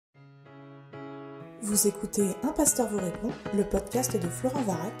Vous écoutez Un pasteur vous répond, le podcast de Florent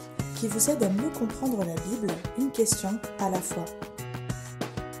Varak, qui vous aide à mieux comprendre la Bible, une question à la fois.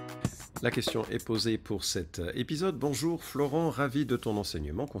 La question est posée pour cet épisode. Bonjour Florent, ravi de ton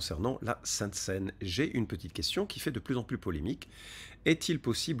enseignement concernant la Sainte Cène. J'ai une petite question qui fait de plus en plus polémique. Est-il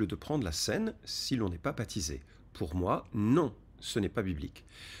possible de prendre la Cène si l'on n'est pas baptisé? Pour moi, non, ce n'est pas biblique.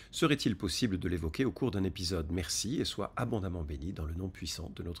 Serait-il possible de l'évoquer au cours d'un épisode? Merci et sois abondamment béni dans le nom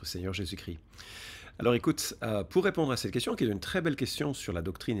puissant de notre Seigneur Jésus-Christ. Alors écoute, pour répondre à cette question, qui est une très belle question sur la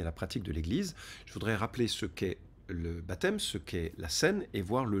doctrine et la pratique de l'Église, je voudrais rappeler ce qu'est le baptême, ce qu'est la Cène, et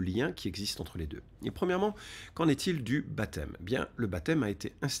voir le lien qui existe entre les deux. Et premièrement, qu'en est-il du baptême? Bien, le baptême a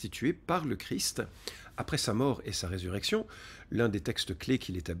été institué par le Christ après sa mort et sa résurrection. L'un des textes clés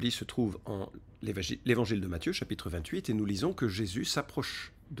qu'il établit se trouve en l'évangile de Matthieu, chapitre 28, et nous lisons que Jésus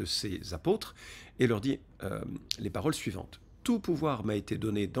s'approche de ses apôtres et leur dit les paroles suivantes. « Tout pouvoir m'a été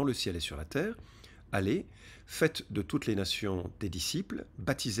donné dans le ciel et sur la terre. Allez, faites de toutes les nations des disciples,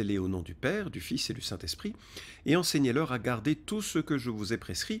 baptisez-les au nom du Père, du Fils et du Saint-Esprit, et enseignez-leur à garder tout ce que je vous ai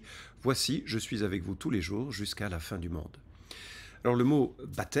prescrit. Voici, je suis avec vous tous les jours jusqu'à la fin du monde. » Alors le mot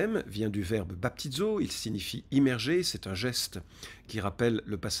baptême vient du verbe baptizo, il signifie immerger, c'est un geste qui rappelle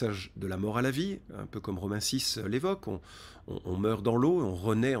le passage de la mort à la vie, un peu comme Romains 6 l'évoque, on meurt dans l'eau, on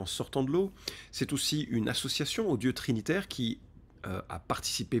renaît en sortant de l'eau. C'est aussi une association au Dieu trinitaire qui a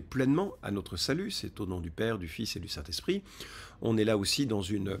participé pleinement à notre salut, c'est au nom du Père, du Fils et du Saint-Esprit. On est là aussi dans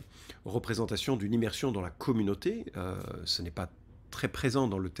une représentation d'une immersion dans la communauté, ce n'est pas très présent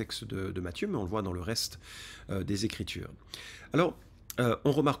dans le texte de Matthieu, mais on le voit dans le reste des Écritures. Alors,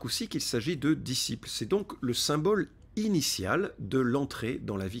 on remarque aussi qu'il s'agit de disciples, c'est donc le symbole initial de l'entrée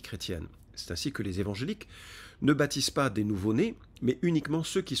dans la vie chrétienne. C'est ainsi que les évangéliques ne baptisent pas des nouveau-nés, mais uniquement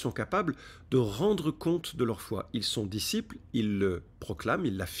ceux qui sont capables de rendre compte de leur foi. Ils sont disciples, ils le proclament,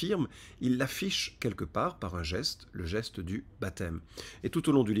 ils l'affirment, ils l'affichent quelque part par un geste, le geste du baptême. Et tout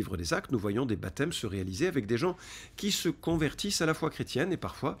au long du livre des Actes, nous voyons des baptêmes se réaliser avec des gens qui se convertissent à la foi chrétienne, et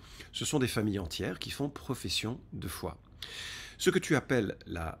parfois ce sont des familles entières qui font profession de foi. Ce que tu appelles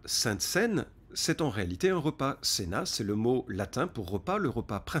la Sainte Cène, c'est en réalité un repas. Cena, c'est le mot latin pour repas, le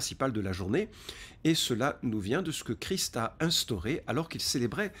repas principal de la journée. Et cela nous vient de ce que Christ a instauré alors qu'il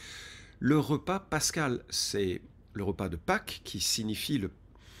célébrait le repas pascal. C'est le repas de Pâques qui signifie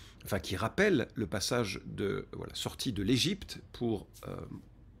qui rappelle le passage de sortie de l'Égypte pour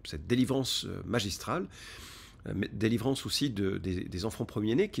cette délivrance magistrale. Délivrance aussi des enfants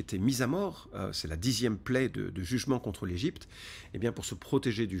premiers-nés qui étaient mis à mort. C'est la 10e plaie de jugement contre l'Égypte. Et bien pour se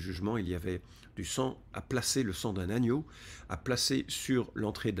protéger du jugement, il y avait du sang à placer, le sang d'un agneau, à placer sur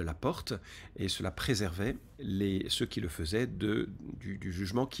l'entrée de la porte, et cela préservait ceux qui le faisaient du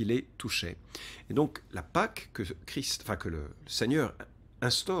jugement qui les touchait. Et donc la Pâque que le Seigneur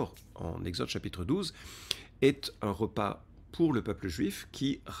instaure en Exode chapitre 12 est un repas pour le peuple juif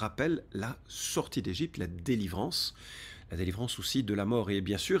qui rappelle la sortie d'Égypte, la délivrance aussi de la mort. Et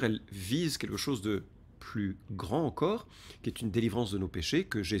bien sûr, elle vise quelque chose de plus grand encore, qui est une délivrance de nos péchés,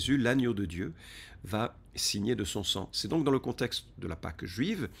 que Jésus, l'agneau de Dieu, va signer de son sang. C'est donc dans le contexte de la Pâque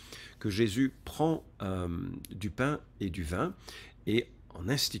juive que Jésus prend du pain et du vin et en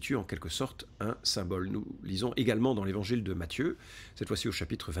institue en quelque sorte un symbole. Nous lisons également dans l'évangile de Matthieu, cette fois-ci au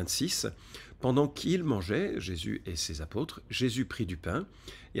chapitre 26, pendant qu'il mangeait, Jésus et ses apôtres, Jésus prit du pain,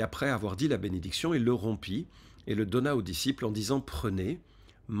 et après avoir dit la bénédiction, il le rompit et le donna aux disciples en disant « Prenez,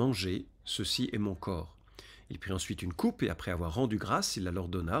 mangez, ceci est mon corps ». Il prit ensuite une coupe, et après avoir rendu grâce, il la leur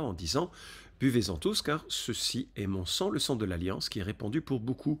donna en disant « Buvez-en tous, car ceci est mon sang, le sang de l'Alliance, qui est répandu pour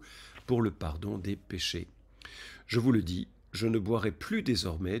beaucoup, pour le pardon des péchés. Je vous le dis, je ne boirai plus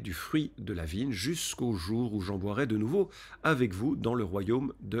désormais du fruit de la vigne jusqu'au jour où j'en boirai de nouveau avec vous dans le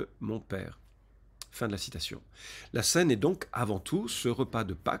royaume de mon Père. » Fin de la citation. La Cène est donc avant tout ce repas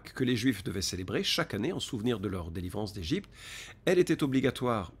de Pâques que les Juifs devaient célébrer chaque année en souvenir de leur délivrance d'Égypte. Elle était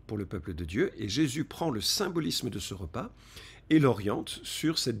obligatoire pour le peuple de Dieu et Jésus prend le symbolisme de ce repas et l'oriente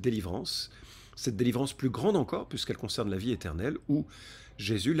sur cette délivrance plus grande encore puisqu'elle concerne la vie éternelle où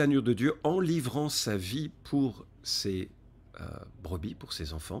Jésus, l'agneau de Dieu, en livrant sa vie pour ses brebis, pour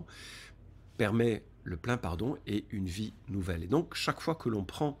ses enfants, permet le plein pardon et une vie nouvelle. Et donc, chaque fois que l'on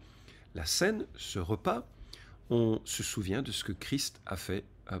prend la Cène, ce repas, on se souvient de ce que Christ a fait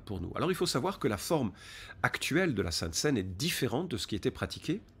pour nous. Alors, il faut savoir que la forme actuelle de la Sainte Cène est différente de ce qui était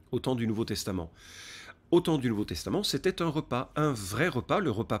pratiqué au temps du Nouveau Testament. Au temps du Nouveau Testament, c'était un repas, un vrai repas,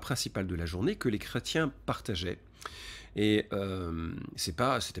 le repas principal de la journée que les chrétiens partageaient. Et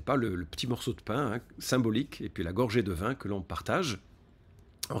c'était pas le petit morceau de pain symbolique et puis la gorgée de vin que l'on partage.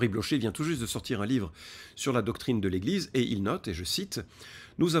 Henri Blocher vient tout juste de sortir un livre sur la doctrine de l'Église et il note, et je cite,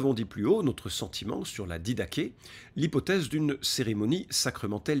 Nous avons dit plus haut notre sentiment sur la didaché, l'hypothèse d'une cérémonie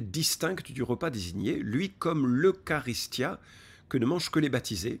sacramentelle distincte du repas désigné, lui comme l'Eucharistia, que ne mangent que les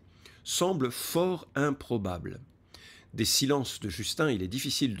baptisés, semble fort improbable. Des silences de Justin, il est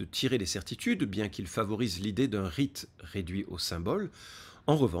difficile de tirer des certitudes, bien qu'il favorise l'idée d'un rite réduit au symbole.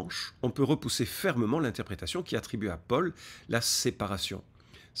 En revanche, on peut repousser fermement l'interprétation qui attribue à Paul la séparation.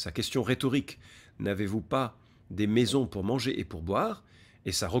 Sa question rhétorique « N'avez-vous pas des maisons pour manger et pour boire ?»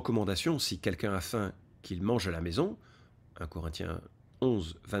 et sa recommandation, si quelqu'un a faim, qu'il mange à la maison, 1 Corinthiens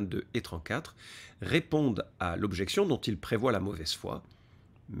 11, 22 et 34, répondent à l'objection dont il prévoit la mauvaise foi.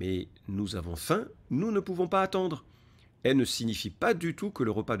 Mais nous avons faim, nous ne pouvons pas attendre. Elle ne signifie pas du tout que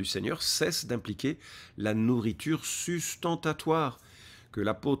le repas du Seigneur cesse d'impliquer la nourriture sustentatoire, que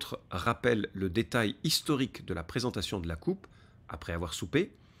l'apôtre rappelle le détail historique de la présentation de la coupe, après avoir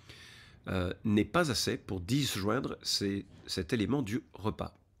soupé, n'est pas assez pour disjoindre cet élément du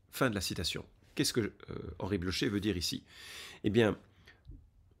repas. Fin de la citation. Qu'est-ce que Henri Blocher veut dire ici? Eh bien,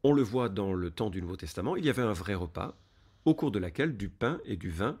 on le voit dans le temps du Nouveau Testament, il y avait un vrai repas, au cours de laquelle du pain et du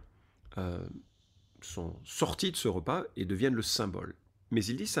vin sont sortis de ce repas et deviennent le symbole. Mais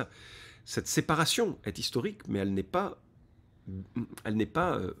il dit ça, cette séparation est historique, mais elle n'est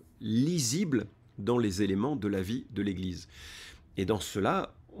pas lisible dans les éléments de la vie de l'Église. Et dans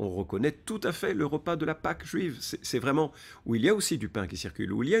cela, on reconnaît tout à fait le repas de la Pâque juive. C'est vraiment où il y a aussi du pain qui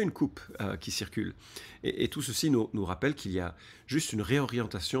circule, où il y a une coupe qui circule. Et tout ceci nous rappelle qu'il y a juste une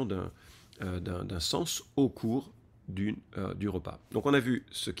réorientation d'un sens au cours du repas. Donc on a vu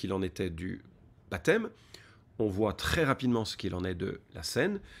ce qu'il en était du baptême, on voit très rapidement ce qu'il en est de la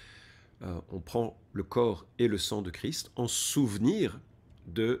cène, on prend le corps et le sang de Christ en souvenir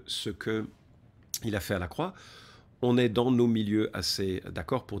de ce qu'il a fait à la croix. On est dans nos milieux assez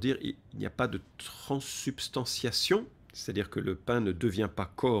d'accord pour dire qu'il n'y a pas de transsubstantiation, c'est-à-dire que le pain ne devient pas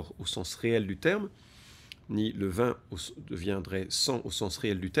corps au sens réel du terme, ni le vin deviendrait sang au sens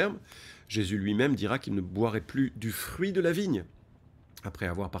réel du terme. Jésus lui-même dira qu'il ne boirait plus du fruit de la vigne, après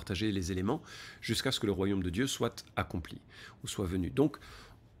avoir partagé les éléments, jusqu'à ce que le royaume de Dieu soit accompli, ou soit venu. Donc,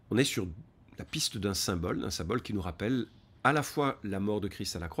 on est sur la piste d'un symbole qui nous rappelle à la fois la mort de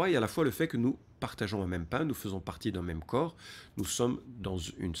Christ à la croix et à la fois le fait que nous partageons un même pain, nous faisons partie d'un même corps, nous sommes dans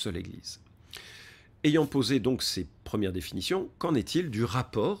une seule Église. Ayant posé donc ces premières définitions, qu'en est-il du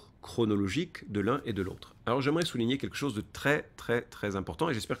rapport chronologique de l'un et de l'autre? Alors j'aimerais souligner quelque chose de très très très important,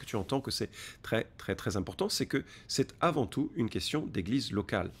 et j'espère que tu entends que c'est très très très important, c'est que c'est avant tout une question d'église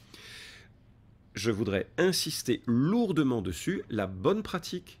locale. Je voudrais insister lourdement dessus, la bonne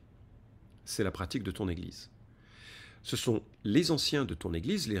pratique, c'est la pratique de ton église. Ce sont les anciens de ton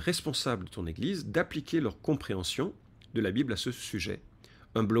église, les responsables de ton église, d'appliquer leur compréhension de la Bible à ce sujet.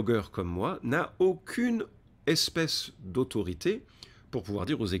 Un blogueur comme moi n'a aucune espèce d'autorité pour pouvoir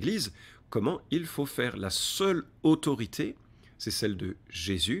dire aux églises comment il faut faire. La seule autorité, c'est celle de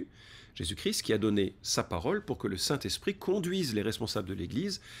Jésus-Christ, qui a donné sa parole pour que le Saint-Esprit conduise les responsables de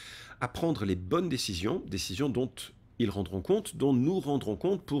l'église à prendre les bonnes décisions, décisions dont ils rendront compte, dont nous rendrons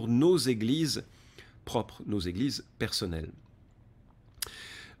compte pour nos églises propres, nos églises personnelles.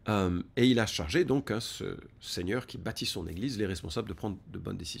 Et il a chargé donc ce Seigneur qui bâtit son église, les responsables de prendre de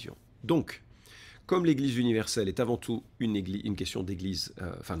bonnes décisions. Donc, comme l'église universelle est avant tout une question d'église,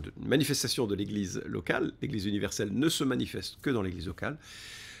 une manifestation de l'église locale, l'église universelle ne se manifeste que dans l'église locale,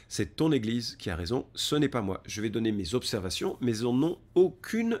 c'est ton église qui a raison, ce n'est pas moi. Je vais donner mes observations, mais elles n'ont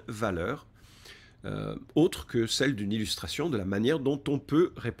aucune valeur autre que celle d'une illustration de la manière dont on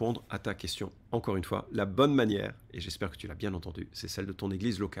peut répondre à ta question. Encore une fois, la bonne manière, et j'espère que tu l'as bien entendu, c'est celle de ton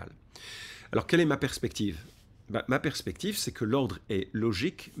église locale. Alors, quelle est ma perspective? Ma perspective, c'est que l'ordre est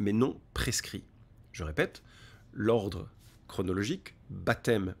logique, mais non prescrit. Je répète, l'ordre chronologique,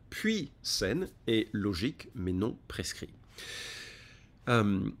 baptême puis cène, est logique, mais non prescrit.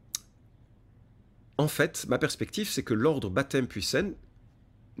 En fait, ma perspective, c'est que l'ordre baptême puis cène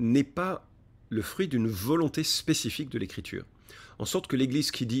n'est pas le fruit d'une volonté spécifique de l'Écriture. En sorte que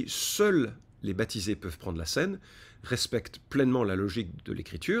l'Église qui dit « seuls les baptisés peuvent prendre la cène » respecte pleinement la logique de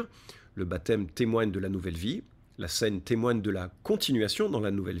l'Écriture. Le baptême témoigne de la nouvelle vie, la cène témoigne de la continuation dans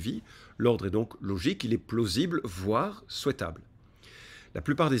la nouvelle vie. L'ordre est donc logique, il est plausible, voire souhaitable. La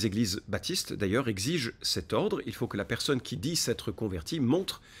plupart des églises baptistes, d'ailleurs, exigent cet ordre. Il faut que la personne qui dit s'être convertie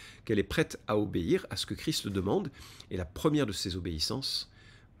montre qu'elle est prête à obéir à ce que Christ demande. Et la première de ces obéissances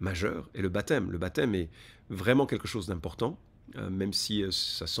majeure est le baptême. Le baptême est vraiment quelque chose d'important, même si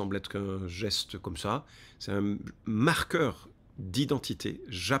ça semble être qu'un geste comme ça. C'est un marqueur d'identité.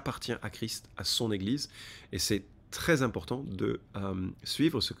 J'appartiens à Christ, à son Église, et c'est très important de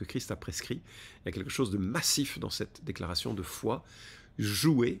suivre ce que Christ a prescrit. Il y a quelque chose de massif dans cette déclaration de foi.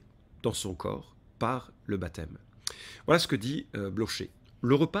 joué dans son corps par le baptême. Voilà ce que dit Blocher.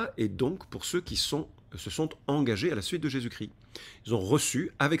 Le repas est donc pour ceux qui se sont engagés à la suite de Jésus-Christ. Ils ont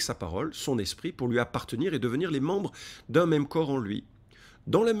reçu, avec sa parole, son esprit pour lui appartenir et devenir les membres d'un même corps en lui.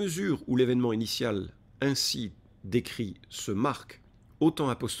 Dans la mesure où l'événement initial ainsi décrit se marque au temps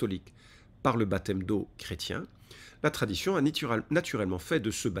apostolique par le baptême d'eau chrétien, la tradition a naturellement fait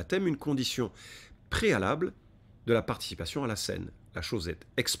de ce baptême une condition préalable de la participation à la cène. La chose est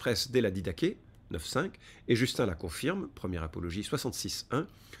expresse dès la Didaché, 9.5, et Justin la confirme, première apologie 66.1,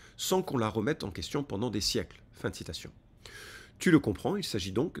 sans qu'on la remette en question pendant des siècles. Fin de citation. Tu le comprends, il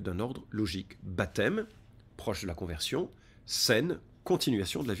s'agit donc d'un ordre logique. Baptême, proche de la conversion, cène,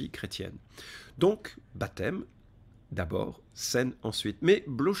 continuation de la vie chrétienne. Donc, baptême, d'abord, cène ensuite. Mais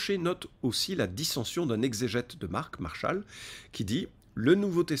Blocher note aussi la dissension d'un exégète de Marc, Marshall, qui dit « Le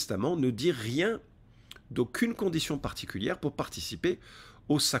Nouveau Testament ne dit rien d'aucune condition particulière pour participer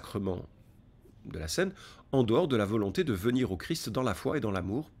au sacrement de la cène, en dehors de la volonté de venir au Christ dans la foi et dans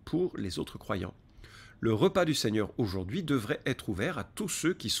l'amour pour les autres croyants. Le repas du Seigneur aujourd'hui devrait être ouvert à tous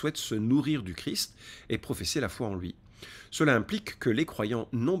ceux qui souhaitent se nourrir du Christ et professer la foi en lui. Cela implique que les croyants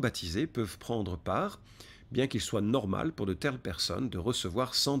non baptisés peuvent prendre part, bien qu'il soit normal pour de telles personnes de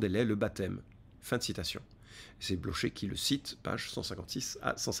recevoir sans délai le baptême. » Fin de citation. C'est Blocher qui le cite, page 156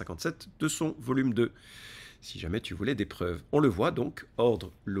 à 157 de son volume 2, si jamais tu voulais des preuves. On le voit donc,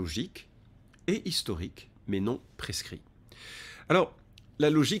 ordre logique et historique, mais non prescrit. Alors, la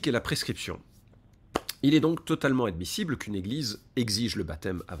logique et la prescription. Il est donc totalement admissible qu'une église exige le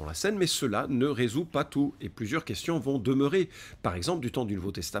baptême avant la cène, mais cela ne résout pas tout, et plusieurs questions vont demeurer. Par exemple, du temps du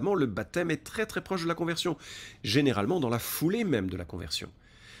Nouveau Testament, le baptême est très très proche de la conversion, généralement dans la foulée même de la conversion.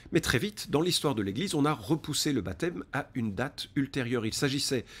 Mais très vite, dans l'histoire de l'Église, on a repoussé le baptême à une date ultérieure. Il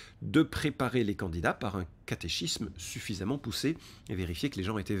s'agissait de préparer les candidats par un catéchisme suffisamment poussé et vérifier que les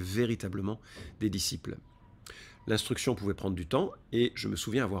gens étaient véritablement des disciples. L'instruction pouvait prendre du temps et je me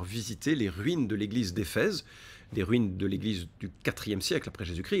souviens avoir visité les ruines de l'église d'Éphèse, des ruines de l'église du IVe siècle après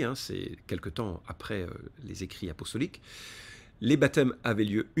Jésus-Christ, c'est quelque temps après les écrits apostoliques. Les baptêmes avaient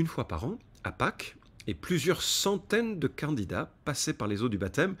lieu une fois par an, à Pâques, et plusieurs centaines de candidats passaient par les eaux du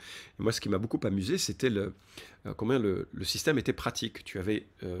baptême. Et moi, ce qui m'a beaucoup amusé, c'était combien le système était pratique. Tu avais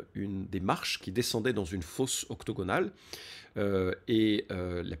des marches qui descendaient dans une fosse octogonale et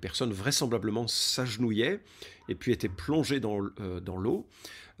la personne vraisemblablement s'agenouillait et puis était plongée dans l'eau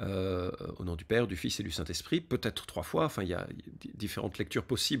au nom du Père, du Fils et du Saint-Esprit, peut-être 3 fois. Enfin, il y a différentes lectures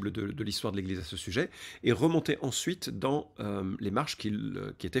possibles de l'histoire de l'Église à ce sujet, et remontait ensuite dans les marches qui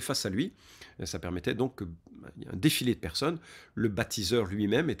étaient face à lui. Ça permettait donc un défilé de personnes. Le baptiseur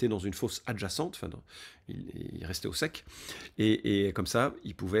lui-même était dans une fosse adjacente, enfin, il restait au sec, et comme ça,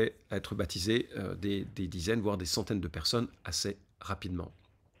 il pouvait être baptisé des dizaines, voire des centaines de personnes assez rapidement.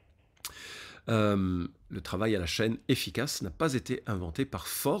 Le travail à la chaîne efficace n'a pas été inventé par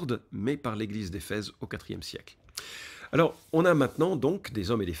Ford, mais par l'église d'Éphèse au IVe siècle. Alors, on a maintenant donc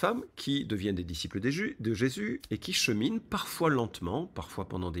des hommes et des femmes qui deviennent des disciples de Jésus et qui cheminent parfois lentement, parfois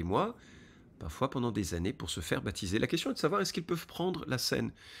pendant des mois, parfois pendant des années pour se faire baptiser. La question est de savoir, est-ce qu'ils peuvent prendre la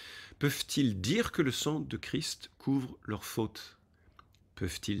cène? Peuvent-ils dire que le sang de Christ couvre leurs fautes?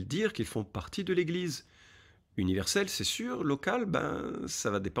 Peuvent-ils dire qu'ils font partie de l'Église? Universel, c'est sûr. Local, ça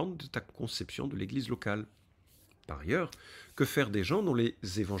va dépendre de ta conception de l'Église locale. Par ailleurs, que faire des gens dont les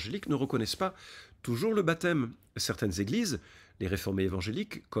évangéliques ne reconnaissent pas toujours le baptême? Certaines églises, les réformés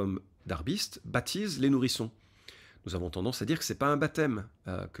évangéliques, comme Darbiste, baptisent les nourrissons. Nous avons tendance à dire que ce n'est pas un baptême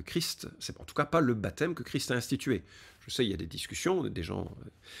que Christ, c'est en tout cas pas le baptême que Christ a institué. Je sais, il y a des discussions, des gens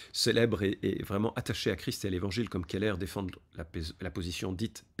célèbres et vraiment attachés à Christ et à l'Évangile comme Keller défendent la position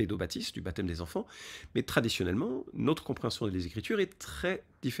dite pédobaptiste du baptême des enfants, mais traditionnellement, notre compréhension des Écritures est très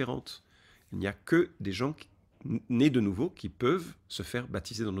différente. Il n'y a que des gens nés de nouveau qui peuvent se faire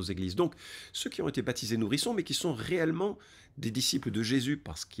baptiser dans nos églises. Donc, ceux qui ont été baptisés nourrissons, mais qui sont réellement des disciples de Jésus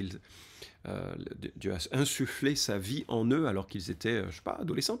parce qu'ils Dieu a insufflé sa vie en eux alors qu'ils étaient, je sais pas,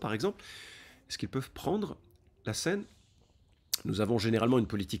 adolescents par exemple, est-ce qu'ils peuvent prendre la cène? Nous avons généralement une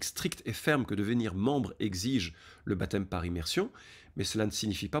politique stricte et ferme que devenir membre exige le baptême par immersion, mais cela ne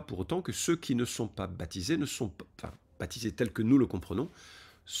signifie pas pour autant que ceux qui ne sont pas baptisés, baptisés tels que nous le comprenons,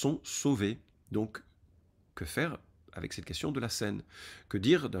 sont sauvés. Donc, que faire avec cette question de la cène? Que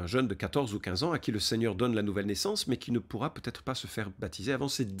dire d'un jeune de 14 ou 15 ans à qui le Seigneur donne la nouvelle naissance, mais qui ne pourra peut-être pas se faire baptiser avant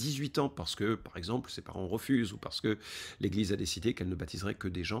ses 18 ans, parce que, par exemple, ses parents refusent, ou parce que l'Église a décidé qu'elle ne baptiserait que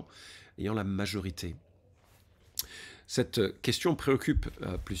des gens ayant la majorité? Cette question préoccupe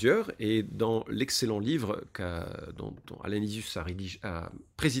plusieurs, et dans l'excellent livre dont Alain Isus a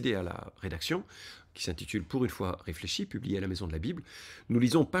présidé à la rédaction, qui s'intitule « Pour une fois réfléchi », publié à la Maison de la Bible, nous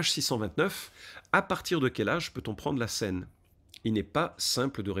lisons page 629, « À partir de quel âge peut-on prendre la cène ?» Il n'est pas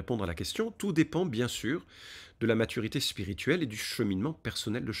simple de répondre à la question, tout dépend bien sûr de la maturité spirituelle et du cheminement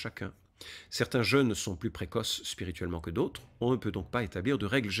personnel de chacun. Certains jeunes sont plus précoces spirituellement que d'autres, on ne peut donc pas établir de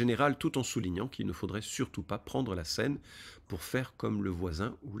règles générales tout en soulignant qu'il ne faudrait surtout pas prendre la cène pour faire comme le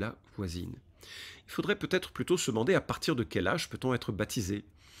voisin ou la voisine. Il faudrait peut-être plutôt se demander à partir de quel âge peut-on être baptisé.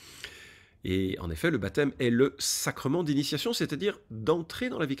 Et en effet, le baptême est le sacrement d'initiation, c'est-à-dire d'entrer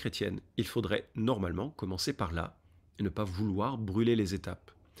dans la vie chrétienne. Il faudrait normalement commencer par là et ne pas vouloir brûler les étapes.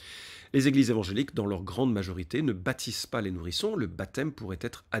 Les églises évangéliques, dans leur grande majorité, ne baptisent pas les nourrissons. Le baptême pourrait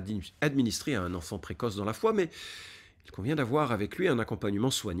être administré à un enfant précoce dans la foi, mais il convient d'avoir avec lui un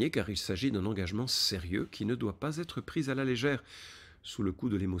accompagnement soigné, car il s'agit d'un engagement sérieux qui ne doit pas être pris à la légère, sous le coup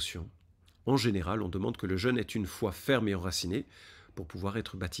de l'émotion. En général, on demande que le jeune ait une foi ferme et enracinée pour pouvoir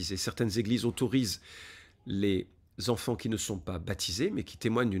être baptisé. Certaines églises autorisent les enfants qui ne sont pas baptisés, mais qui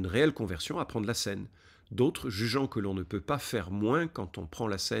témoignent d'une réelle conversion, à prendre la cène. D'autres, jugeant que l'on ne peut pas faire moins quand on prend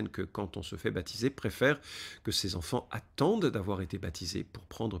la cène que quand on se fait baptiser, préfèrent que ces enfants attendent d'avoir été baptisés pour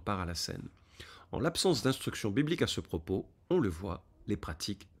prendre part à la cène. En l'absence d'instruction biblique à ce propos, on le voit, les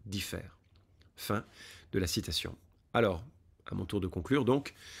pratiques diffèrent. Fin de la citation. Alors, à mon tour de conclure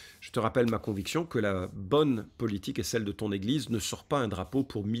donc, je te rappelle ma conviction que la bonne politique est celle de ton Église. Ne sors pas un drapeau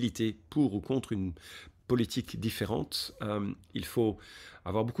pour militer pour ou contre une politique différente. Il faut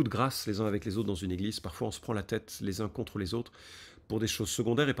avoir beaucoup de grâce les uns avec les autres dans une église. Parfois, on se prend la tête les uns contre les autres pour des choses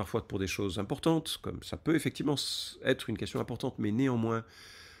secondaires et parfois pour des choses importantes, comme ça peut effectivement être une question importante, mais néanmoins,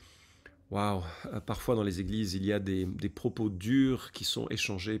 parfois dans les églises, il y a des propos durs qui sont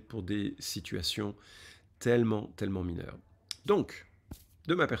échangés pour des situations tellement mineures. Donc,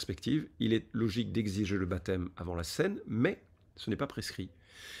 de ma perspective, il est logique d'exiger le baptême avant la cène, mais ce n'est pas prescrit.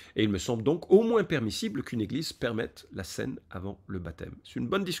 Et il me semble donc au moins permissible qu'une église permette la cène avant le baptême. C'est une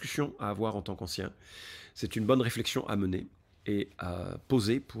bonne discussion à avoir en tant qu'ancien. C'est une bonne réflexion à mener et à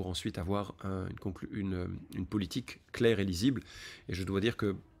poser pour ensuite avoir une politique claire et lisible. Et je dois dire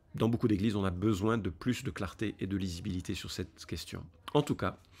que dans beaucoup d'églises, on a besoin de plus de clarté et de lisibilité sur cette question. En tout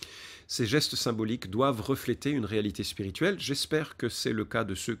cas, ces gestes symboliques doivent refléter une réalité spirituelle. J'espère que c'est le cas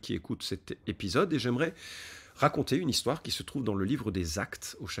de ceux qui écoutent cet épisode et j'aimerais raconter une histoire qui se trouve dans le livre des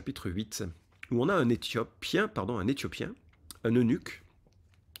Actes, au chapitre 8, où on a un Éthiopien, un eunuque,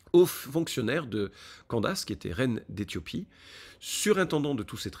 haut fonctionnaire de Candace, qui était reine d'Éthiopie, surintendant de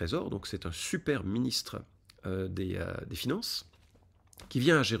tous ses trésors, donc c'est un super ministre des Finances, qui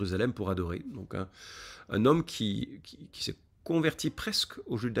vient à Jérusalem pour adorer. Donc un homme qui s'est converti presque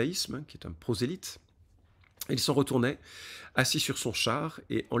au judaïsme, qui est un prosélyte. Il s'en retournait, assis sur son char,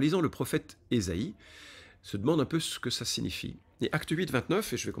 et en lisant le prophète Ésaïe, se demande un peu ce que ça signifie. Et Acte 8,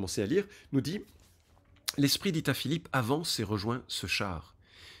 29, et je vais commencer à lire, nous dit « L'Esprit dit à Philippe, avance et rejoins ce char.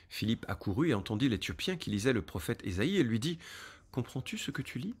 Philippe accourut et entendit l'Éthiopien qui lisait le prophète Ésaïe et lui dit « Comprends-tu ce que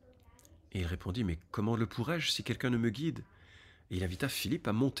tu lis ?» Et il répondit « Mais comment le pourrais-je si quelqu'un ne me guide ?» Et il invita Philippe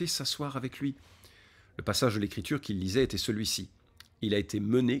à monter s'asseoir avec lui. Le passage de l'Écriture qu'il lisait était celui-ci. Il a été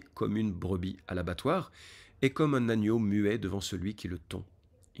mené comme une brebis à l'abattoir et comme un agneau muet devant celui qui le tond.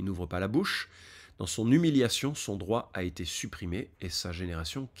 Il n'ouvre pas la bouche. Dans son humiliation, son droit a été supprimé, et sa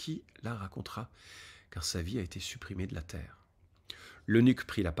génération, qui la racontera, car sa vie a été supprimée de la terre. L'eunuque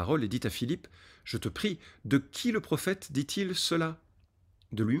prit la parole et dit à Philippe, « Je te prie, de qui le prophète dit-il cela?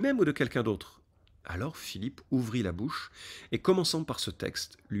 De lui-même ou de quelqu'un d'autre ?» Alors Philippe ouvrit la bouche, et commençant par ce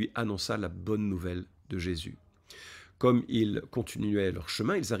texte, lui annonça la bonne nouvelle de Jésus. Comme ils continuaient leur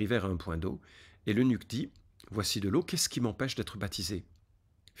chemin, ils arrivèrent à un point d'eau, et l'eunuque dit, « Voici de l'eau, qu'est-ce qui m'empêche d'être baptisé ?»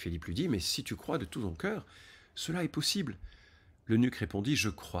 Philippe lui dit, « Mais si tu crois de tout ton cœur, cela est possible. » L'eunuque répondit, « Je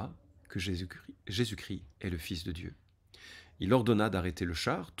crois que Jésus-Christ est le Fils de Dieu. » Il ordonna d'arrêter le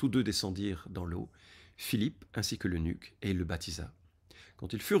char, tous deux descendirent dans l'eau, Philippe ainsi que l'eunuque, et il le baptisa.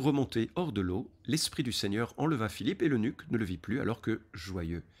 Quand ils furent remontés hors de l'eau, l'Esprit du Seigneur enleva Philippe, et l'eunuque ne le vit plus, alors que,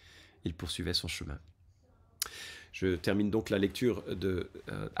 joyeux, il poursuivait son chemin. Je termine donc la lecture de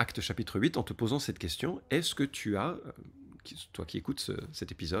Actes chapitre 8 en te posant cette question. Est-ce que tu as, toi qui écoutes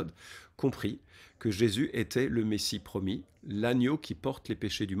cet épisode, compris que Jésus était le Messie promis, l'agneau qui porte les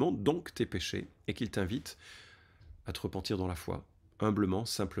péchés du monde, donc tes péchés, et qu'il t'invite à te repentir dans la foi, humblement,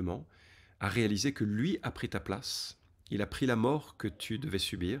 simplement, à réaliser que lui a pris ta place, il a pris la mort que tu devais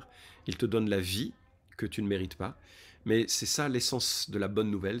subir, il te donne la vie que tu ne mérites pas, mais c'est ça l'essence de la bonne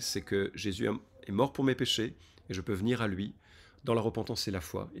nouvelle, c'est que Jésus est mort pour mes péchés, et je peux venir à lui dans la repentance et la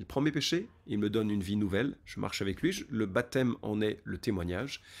foi. Il prend mes péchés, il me donne une vie nouvelle, je marche avec lui. Le baptême en est le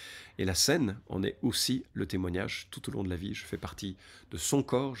témoignage. Et la cène en est aussi le témoignage tout au long de la vie. Je fais partie de son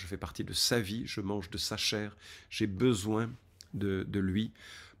corps, je fais partie de sa vie, je mange de sa chair. J'ai besoin de lui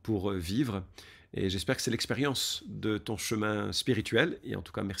pour vivre. Et j'espère que c'est l'expérience de ton chemin spirituel. Et en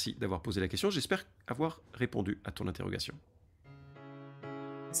tout cas, merci d'avoir posé la question. J'espère avoir répondu à ton interrogation.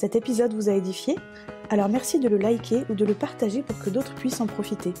 Cet épisode vous a édifié? Alors merci de le liker ou de le partager pour que d'autres puissent en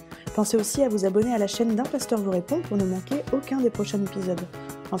profiter. Pensez aussi à vous abonner à la chaîne d'Un Pasteur vous répond pour ne manquer aucun des prochains épisodes.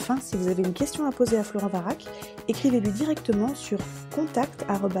 Enfin, si vous avez une question à poser à Florent Varak, écrivez-lui directement sur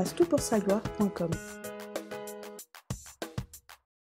contact@toutpoursagloire.com.